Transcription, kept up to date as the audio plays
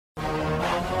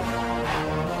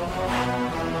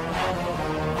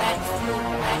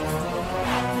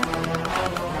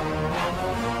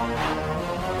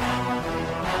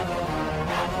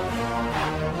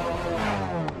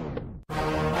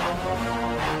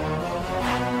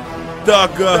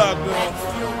Thugger.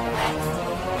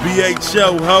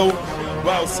 BHO, ho.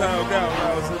 Boss Hog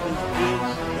Outlaws in this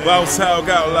bitch. Boss Hog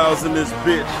Outlaws in this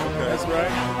bitch. Okay. That's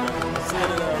right.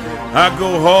 I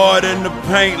go hard in the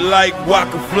paint like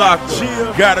Waka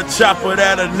Flocka. Got a chopper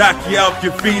that'll knock you off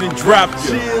your feet and drop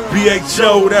you.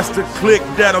 BHO, that's the clique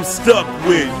that I'm stuck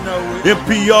with.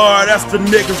 mp4, that's the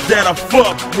niggas that I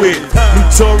fuck with.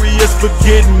 Notorious for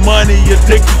getting money,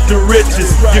 addicted to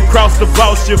riches. You cross the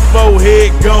boss, your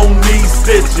forehead gon' need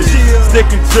stitches.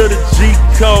 Sticking to the G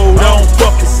code, I don't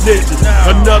fucking snitches.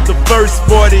 Another first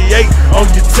 48 on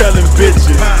you telling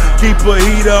bitches. Keep a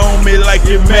heater on me like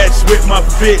it matched with my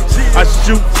fit. I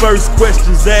shoot first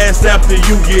questions asked after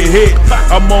you get hit.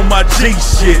 I'm on my G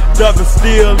shit, Thugger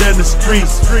still in the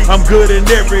streets. I'm good in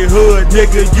every hood,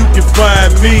 nigga, you can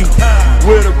find me.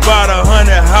 With about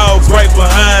 100 hogs right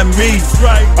behind me.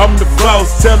 I'm the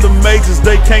boss, tell the majors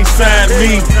they can't sign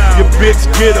me. Your bitch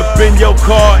get up in your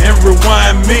car and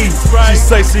rewind me. She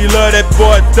say she love that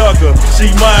boy Thugger, she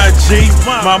my G.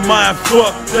 My mind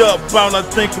fucked up, all I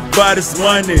think about is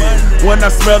money. When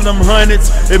I smell them hundreds,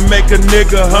 it make a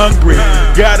nigga hungry.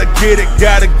 Gotta get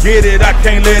it, I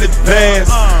can't let it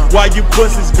pass. While you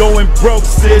pussies going broke,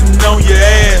 sitting on your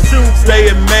ass. Stay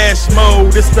in mash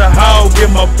mode, it's the hog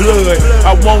in my blood.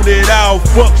 I want it all,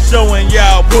 fuck showing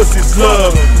y'all pussies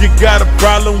love. You got a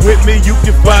problem with me, you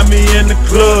can find me in the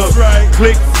club.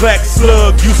 Click, clack,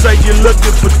 slug, you say you're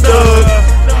looking for thug.